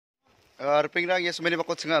Rpingrang yes meni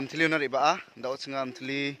bakot singa Umthuli unar iba daot singa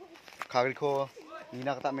Umthuli kagri ko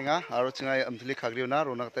nina kata menga aro singa Umthuli kagri unar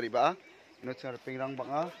rona kata iba ino singa rpingrang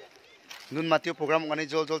banga nun matio program ngani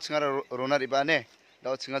jol jol singa rona iba ne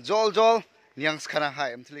daot singa jol jol niang skana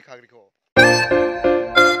hai Umthuli kagri ko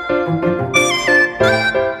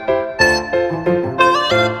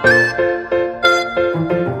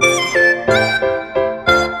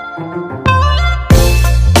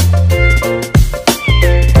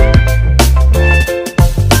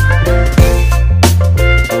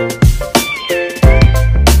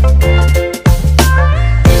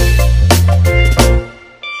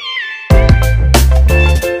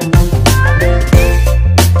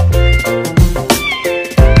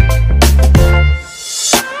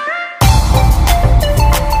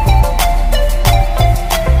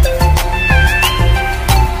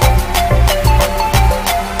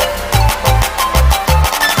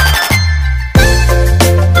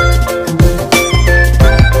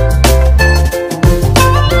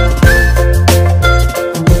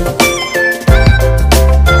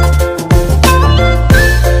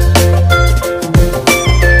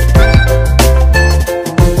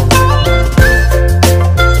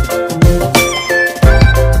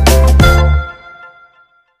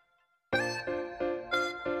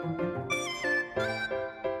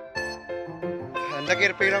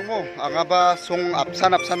Andakir pirang mo angaba song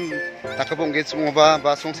apsan takabong gits mo ba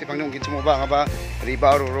song sipang gits mo ba angaba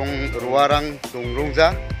riba rong ruarang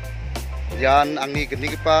dongrongja yan angni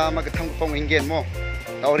gni pa magatang pong ingen mo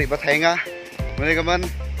tao riba thainga menegaman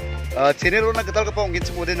channel na gatal pong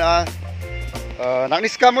gits mo din na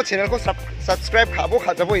nangniska mo channel ko subscribe khabo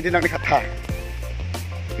khajabo idin nangni khatha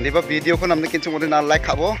hindi ba video ko namni kinch mo din na like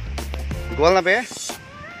khabo gol na be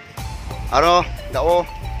aro dao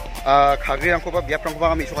kagri rang ko ba biap rang ko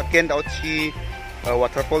ba kami sukat ken daot si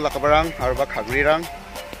waterfall lakabarang aro ba kagri rang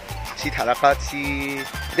si tharaka si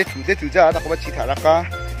de tuja da ko ba si tharaka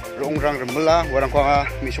rong rang remela warang ko nga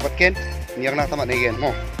mi sukat ken niang na tama negen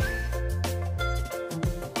mo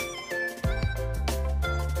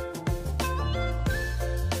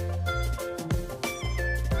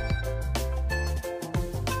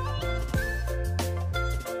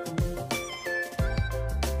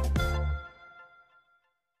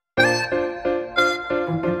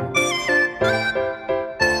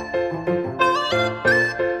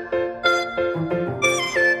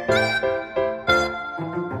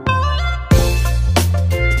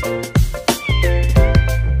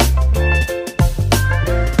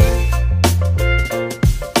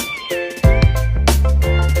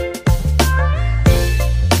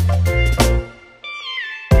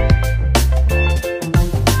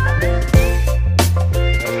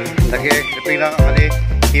rpingrang kali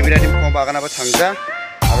kimira dim ko ba kana ba changja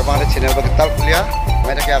aro bang channel ba gital kulia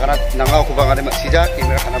mai da kya kana nangau ko bang ade maksija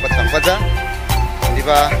kimira kana ba changpaja di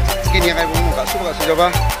ba skin yang ai bung ka su ba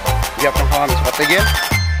dia pang khawa mi sepat gen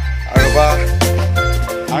aro ba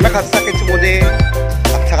ana khasa ke chumode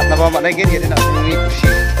akcha na ba ma gen yede na suni kusi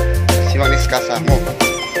simang nis kasa mo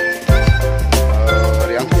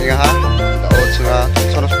riang tinga ha da o chunga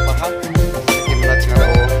sono supa ha kimira chunga da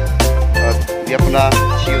o dia puna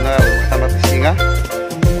siuna utama singa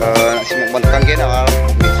simuk bantang gen awal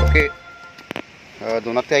misuke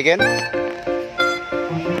donak tegen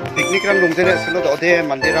piknik rang dongjene selo dode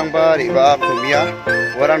mandirang ba riba kumia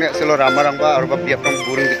warang ne selo ramarang ba arba biap rang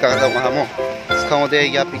buring dikka da mahamo skangode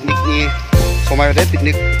ya piknik ni somayode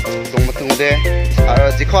piknik dongmatungode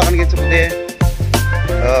jikho akan gen chude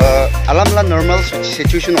alamla normal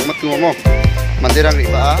situation okmatungomo mandirang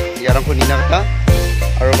riba yarang ko nina kata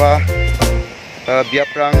arba biap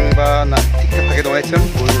rang ba na tikkat take dong ecem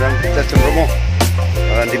burang kita cemromo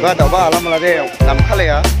di ba da ba alam lade nam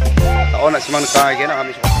khale ya ta ona siman ka ge na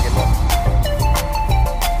kami sok ge lo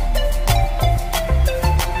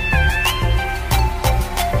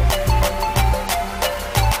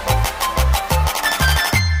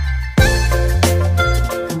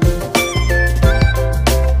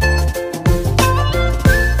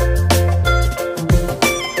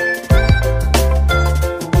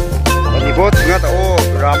tengah tao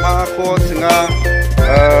rama ko tengah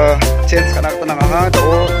chance kana tanang ha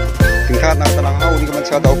tao tingkat nang tanang ha uni kaman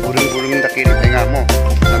tao burung dakiri tengah mo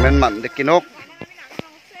namen man dekinok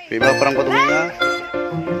riba perang ko dunia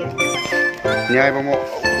nyai mo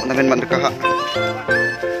namen man dekah ha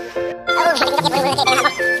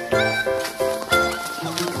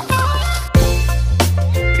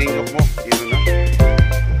pinglok mo gitu na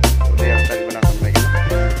udah tadi benar sampai name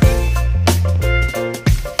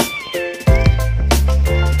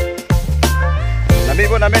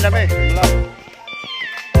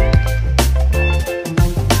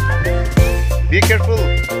be careful.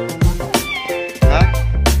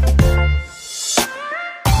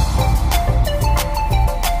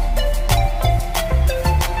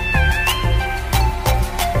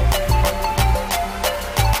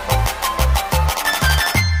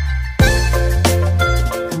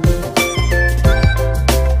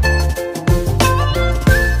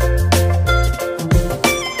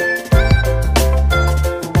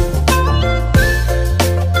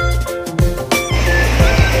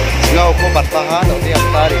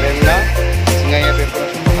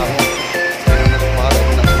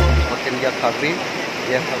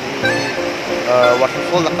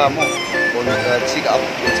 waterfall na kamo on chiga up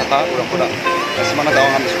saka urang pura nasimana daw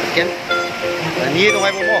ngam suken ni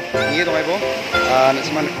dongai mo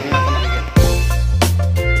nasimana kung na taman again.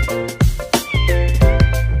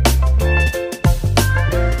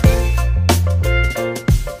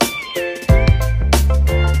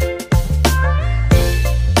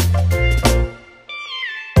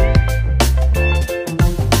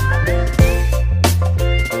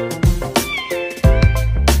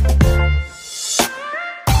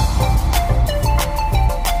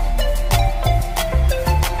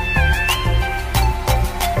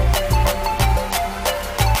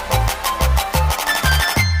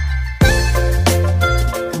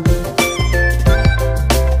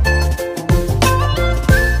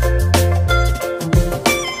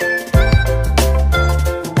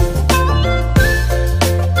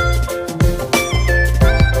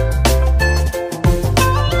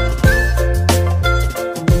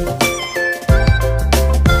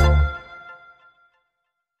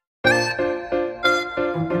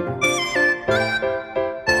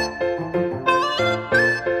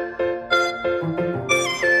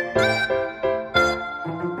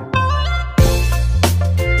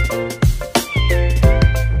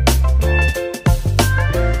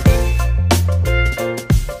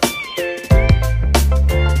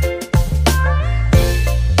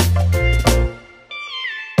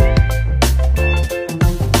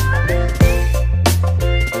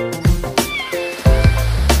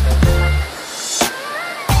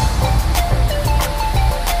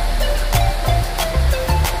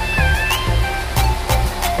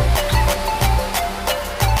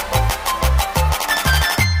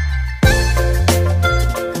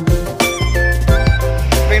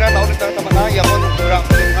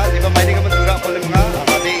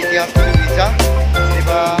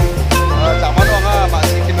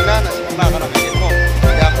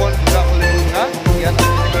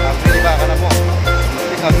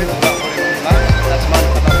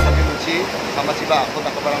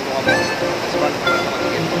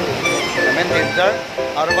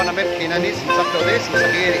 Aruba namin kinani simsak jode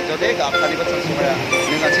simsaki jode gak kalibat sumaya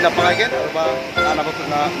dengan sila pangagen aruba anak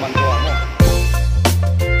na mantua mo.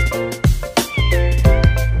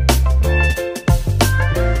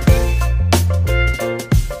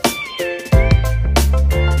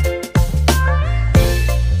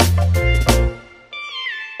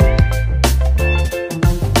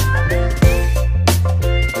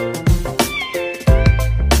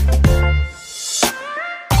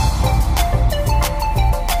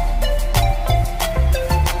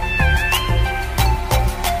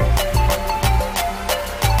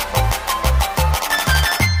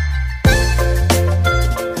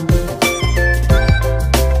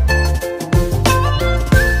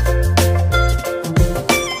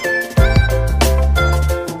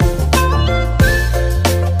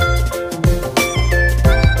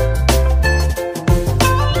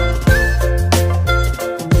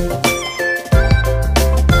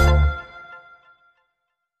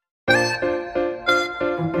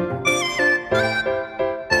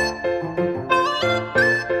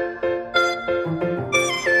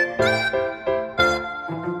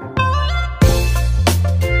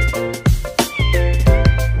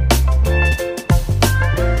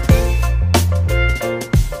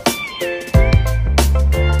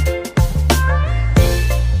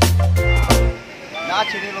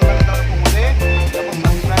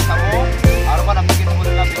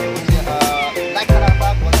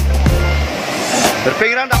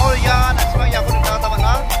 Berpengiran dah all yan, asma yang pun kata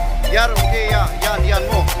mana, yar okay ya, yan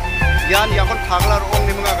mo, yan yang pun paglar ong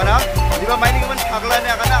ni mga kana, di ba main ni man paglar ni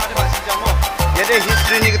kana, ada masih jamu. Jadi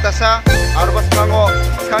history ni kita sa, arubas kango,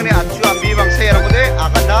 sekarang ni acu ambi bang saya ramu deh,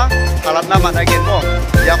 akana, halat nama nagen mo,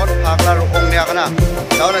 yang pun paglar ong ni kana.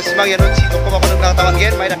 Tahu asma yang non cijuk ko bakal kata taman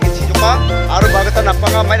gen, main rakyat cijuk pa, arubah kita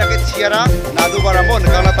napanga main rakyat ciara, nadu baramo,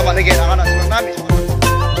 nekana taman gen, akana asma nami.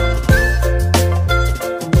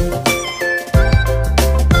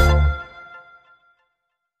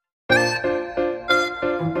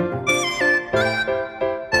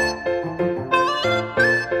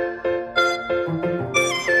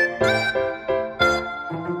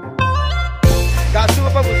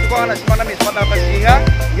 Semana mismana pasinga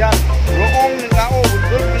yang roong ngao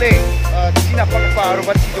undul play Cina pangpa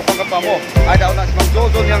rubat si jokang kapamo ada orang semang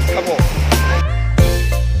jojo yang sekabo.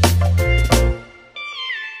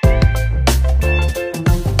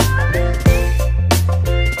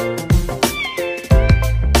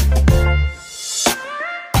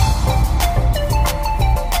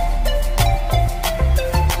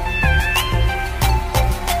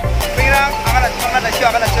 Pirang akan semang ada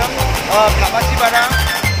siapa akan sem kapasi barang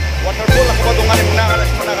waterfall ako ba dungan muna kana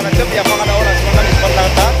sa mana kana jeb ya mga na oras mga ni pan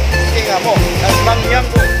lata inga mo asman nyang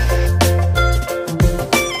ko.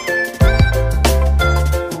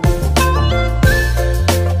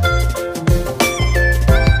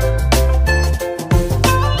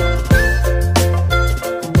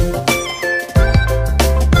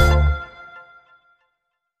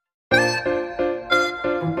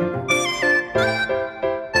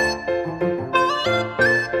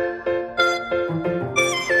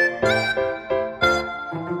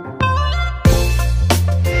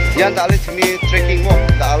 Yan dali sini trekking mo,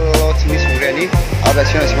 dalo sini sore ni, ada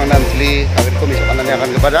sini si mana Umthuli kagri ko misal kanan akan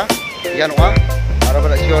kepada, yan wa, ada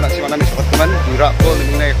pada sini si mana misal teman Dura ko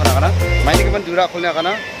limina ya kana kana, main ni keman Dura ko ni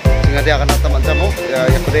kana, sehingga dia akan teman jamu, ya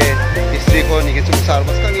pada istri ko ni kita besar,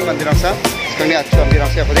 pas kami mandirang sa, sekarang ni acuan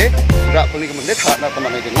dirang sa pada Dura ko ni keman dia thak na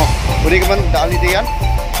teman lagi mo, beri keman dali dia,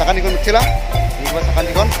 sakan ni kon cila, ni keman sakan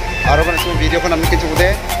ni kon, ada pada sini video ko nampak kita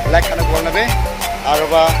sudah like kana gua nabe, ada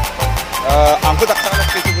pada angkut tak sangat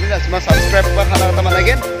kecil beri lah, cuma subscribe buat anak teman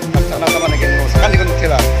lagi, teman lagi, sekarang di konten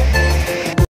lah.